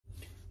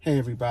Hey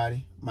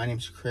everybody, my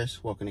name's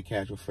Chris. Welcome to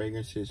Casual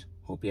Fragrances.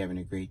 Hope you're having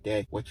a great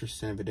day. What's your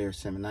scent of the day or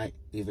scent of the night?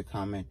 Leave a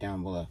comment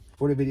down below.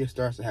 Before the video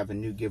starts, I have a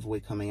new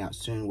giveaway coming out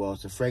soon. Well,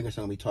 it's a fragrance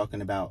I'm going to be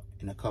talking about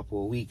in a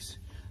couple of weeks.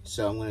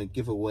 So I'm going to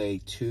give away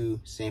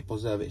 2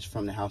 samples of it. It's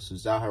from the house of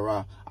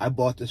Zahara. I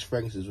bought this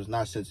fragrance. It was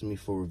not sent to me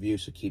for review,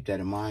 so keep that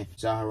in mind.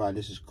 Zahara,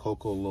 this is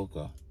Coco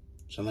Loco.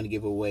 So I'm going to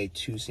give away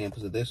 2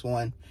 samples of this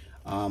one.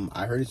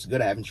 I heard it's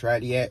good. I haven't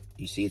tried it yet.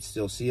 You see it's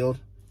still sealed.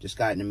 Just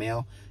got in the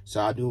mail, so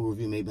I'll do a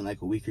review maybe in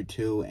like a week or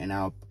 2, and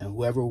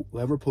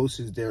whoever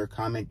posts their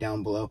comment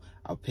down below,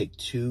 I'll pick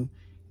 2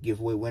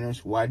 giveaway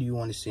winners. Why do you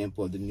want a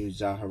sample of the new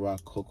Zahara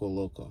Coco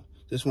Loco?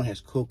 This one has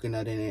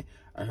coconut in it.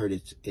 I heard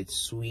it's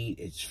sweet,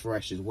 it's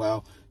fresh as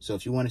well. So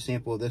if you want a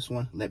sample of this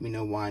one, let me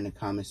know why in the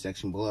comment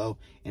section below.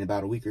 In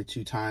about a week or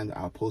 2 times,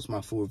 I'll post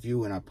my full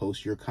review and I'll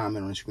post your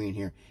comment on the screen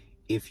here.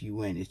 If you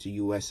win, it's the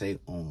USA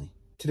only.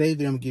 Today, I'm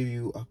going to give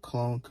you a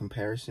clone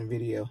comparison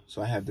video.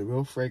 So I have the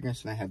real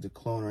fragrance and I have the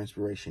clone or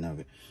inspiration of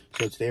it.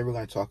 So today we're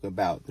going to talk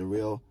about the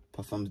real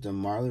Parfums de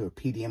Marly, or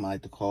PDM I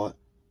like to call it.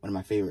 One of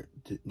my favorite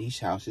niche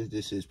houses.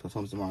 This is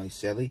Parfums de Marly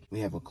SEDLEY. We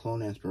have a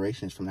clone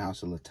inspiration. It's from the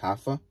house of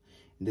Lattafa.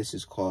 And this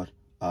is called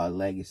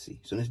Legacy.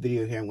 So in this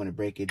video here, I'm going to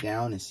break it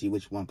down and see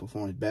which one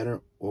performs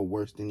better or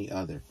worse than the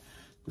other.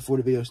 Before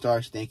the video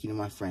starts, thank you to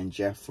my friend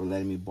Jeff for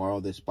letting me borrow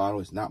this bottle.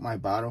 It's not my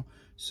bottle,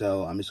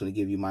 so I'm just going to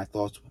give you my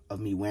thoughts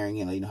of me wearing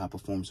it and let you know how it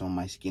performs on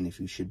my skin, if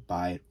you should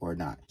buy it or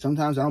not.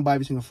 Sometimes I don't buy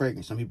every single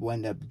fragrance. Some people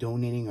end up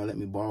donating or let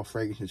me borrow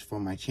fragrances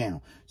from my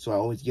channel. So I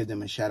always give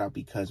them a shout out,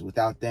 because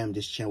without them,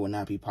 this channel would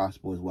not be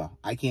possible as well.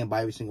 I can't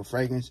buy every single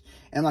fragrance,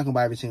 and I'm not going to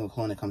buy every single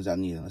clone that comes out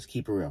neither. Let's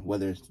keep it real.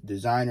 Whether it's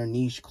designer,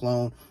 niche,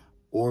 clone,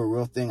 or a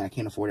real thing, I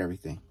can't afford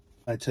everything.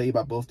 I'm going to tell you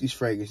about both these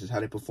fragrances,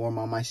 how they perform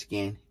on my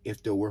skin,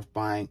 if they're worth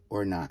buying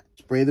or not.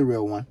 Spray the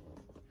real one.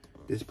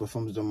 This is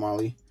Parfums de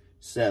Marly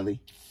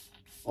SEDLEY.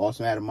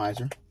 Awesome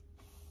atomizer.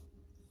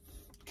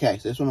 Okay,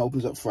 so this one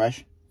opens up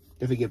fresh.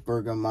 Definitely get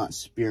bergamot,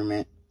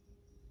 spearmint,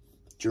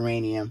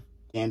 geranium,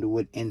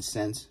 sandalwood,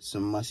 incense,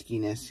 some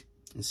muskiness,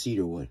 and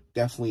cedarwood.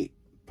 Definitely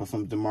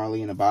Parfums de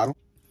Marly in a bottle.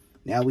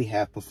 Now we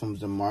have Parfums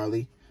de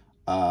Marly,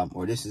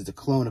 or this is the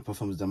clone of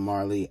Parfums de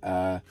Marly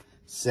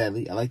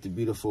SEDLEY. I like the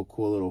beautiful,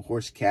 cool little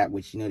horse cap,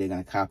 which you know they're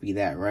going to copy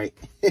that, right?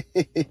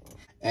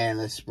 And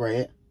let's spray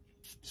it.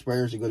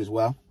 Sprayers are good as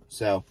well.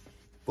 So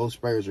both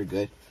sprayers are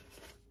good.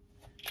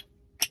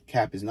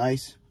 Cap is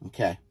nice.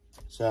 Okay.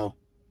 So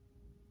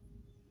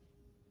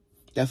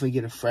definitely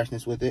get a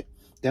freshness with it.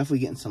 Definitely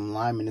getting some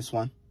lime in this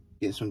one.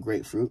 Getting some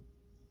grapefruit.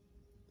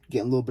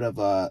 Getting a little bit of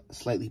a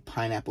slightly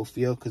pineapple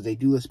feel, because they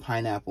do list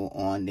pineapple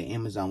on the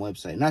Amazon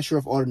website. Not sure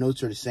if all the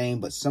notes are the same,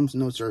 but some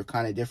notes are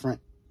kind of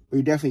different. But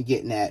you're definitely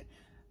getting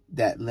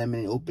that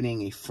lemon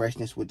opening, a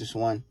freshness with this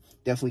one.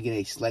 Definitely get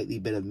a slightly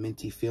bit of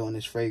minty feel in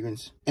this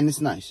fragrance, and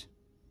it's nice.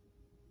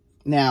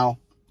 Now,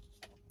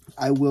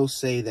 I will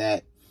say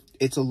that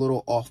it's a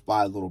little off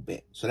by a little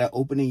bit. So that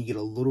opening, you get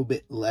a little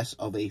bit less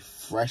of a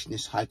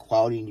freshness, high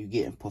quality, and you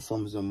get in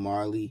Parfums de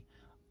Marly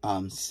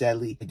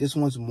SEDLEY. This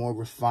one's more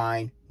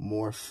refined,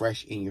 more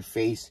fresh in your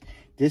face.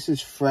 This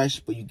is fresh,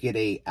 but you get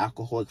a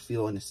alcoholic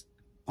feel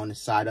on the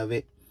side of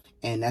it.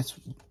 And that's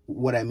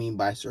what I mean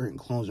by certain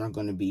clones aren't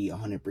going to be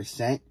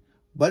 100%,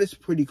 but it's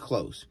pretty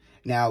close.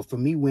 Now, for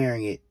me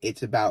wearing it,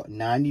 it's about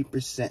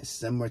 90%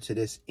 similar to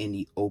this in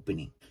the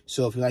opening.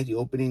 So if you like the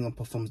opening of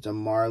Parfums de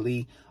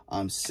Marly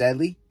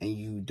SEDLEY, and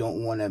you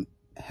don't want to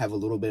have a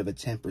little bit of a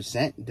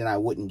 10%, then I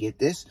wouldn't get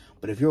this.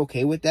 But if you're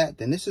okay with that,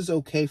 then this is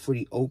okay for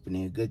the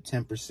opening, a good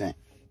 10%.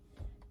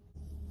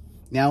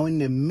 Now in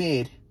the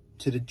mid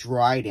to the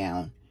dry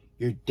down,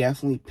 you're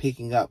definitely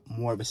picking up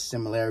more of a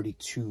similarity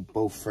to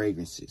both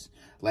fragrances.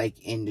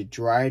 Like in the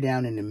dry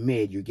down in the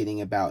mid, you're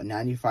getting about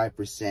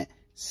 95%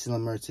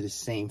 similar to the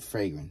same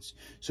fragrance.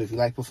 So if you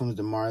like Parfums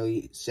de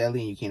Marly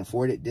SEDLEY and you can't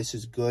afford it, this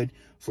is good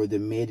for the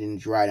mid and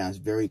the dry down. It's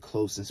very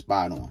close and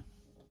spot on.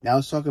 Now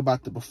let's talk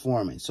about the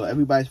performance. So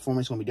everybody's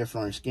performance is going to be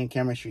different on their skin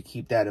chemistry.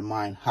 Keep that in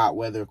mind. Hot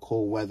weather,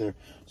 cold weather.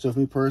 So for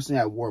me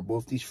personally, I wore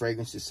both these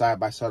fragrances side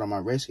by side on my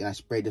wrist, and I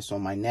sprayed this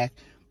on my neck.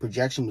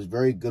 Projection was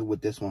very good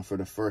with this one for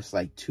the first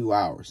like 2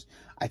 hours.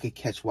 I could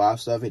catch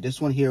wafts of it.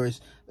 This one here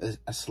is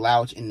a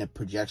slouch in the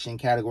projection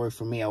category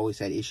for me. I always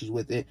had issues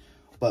with it.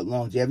 But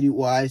longevity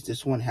wise,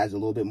 this one has a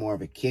little bit more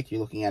of a kick.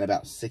 You're looking at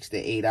about 6 to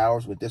 8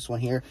 hours with this one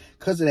here.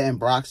 Because of the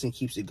embroxing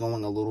keeps it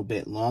going a little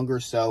bit longer.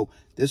 So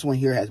this one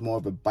here has more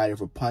of a bite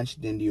of a punch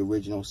than the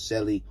original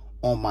SEDLEY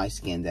on my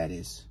skin, that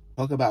is.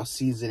 Talk about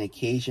season and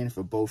occasion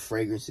for both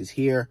fragrances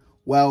here.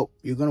 Well,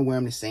 you're going to wear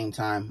them the same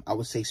time. I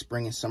would say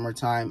spring and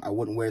summertime. I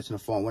wouldn't wear it in the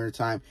fall and winter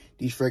time.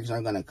 These fragrances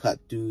aren't going to cut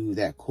through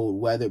that cold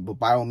weather. But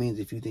by all means,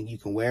 if you think you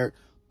can wear it,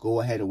 go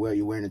ahead and wear it.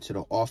 You're wearing it to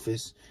the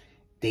office,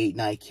 date,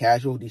 night,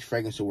 casual. These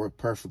fragrances will work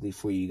perfectly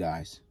for you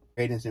guys.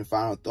 Ratings and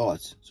final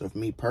thoughts. So for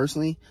me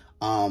personally,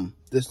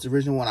 this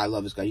original one, I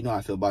love this guy. You know how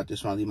I feel about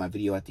this one. I'll leave my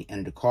video at the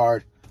end of the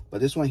card.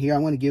 But this one here,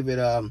 I'm going to give it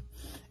an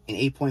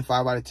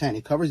 8.5 out of 10.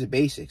 It covers the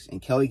basics,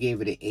 and Kelly gave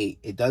it an 8.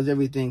 It does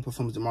everything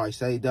Parfums de Marly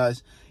SEDLEY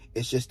does.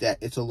 It's just that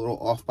it's a little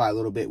off by a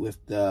little bit with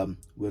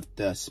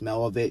the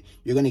smell of it.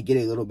 You're going to get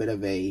a little bit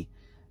of a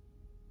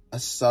a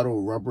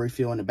subtle rubbery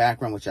feel in the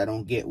background, which I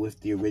don't get with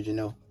the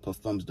original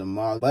Parfums de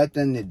Marly. But at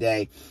the end of the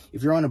day,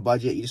 if you're on a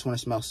budget, you just want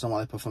to smell somewhat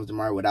like Parfums de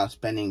Marly without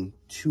spending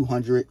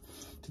 $200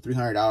 to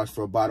 $300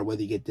 for a bottle,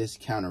 whether you get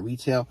discount or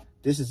retail,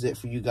 this is it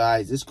for you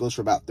guys. This goes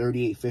for about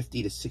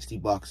 $38.50 to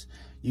 $60.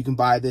 You can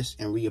buy this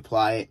and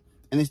reapply it,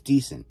 and it's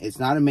decent. It's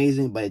not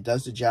amazing, but it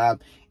does the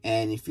job.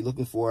 And if you're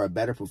looking for a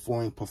better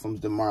performing Parfums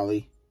de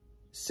Marly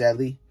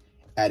SEDLEY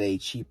at a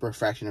cheaper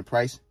fraction of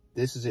price,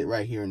 this is it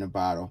right here in the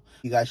bottle.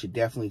 You guys should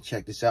definitely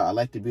check this out. I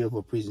like the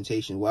beautiful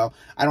presentation. Well,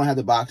 I don't have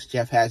the box.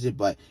 Jeff has it,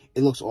 but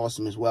it looks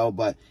awesome as well.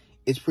 But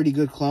it's pretty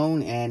good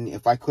clone, and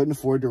if I couldn't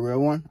afford the real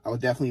one, I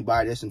would definitely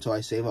buy this until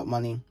I save up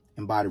money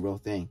and buy the real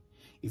thing.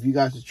 If you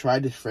guys have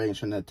tried this fragrance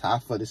from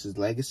Lattafa, this is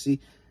Legacy.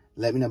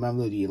 Let me know down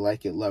below, do you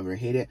like it, love it, or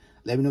hate it?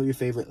 Let me know what your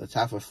favorite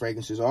Lattafa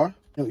fragrances are. Let me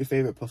know what your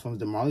favorite Parfums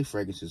de Marly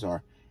fragrances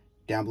are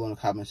down below in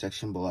the comment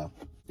section below.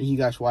 Thank you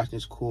guys for watching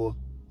this cool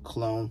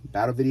clone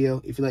battle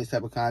video. If you like this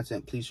type of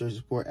content, please show your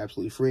support,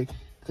 absolutely free.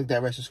 Click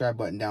that red subscribe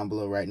button down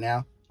below right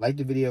now. Like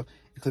the video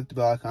and click the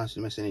bell icon so you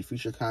don't miss any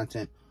future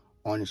content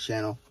on this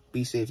channel.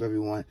 Be safe,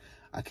 everyone.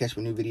 I'll catch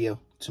my new video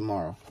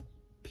tomorrow.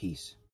 Peace.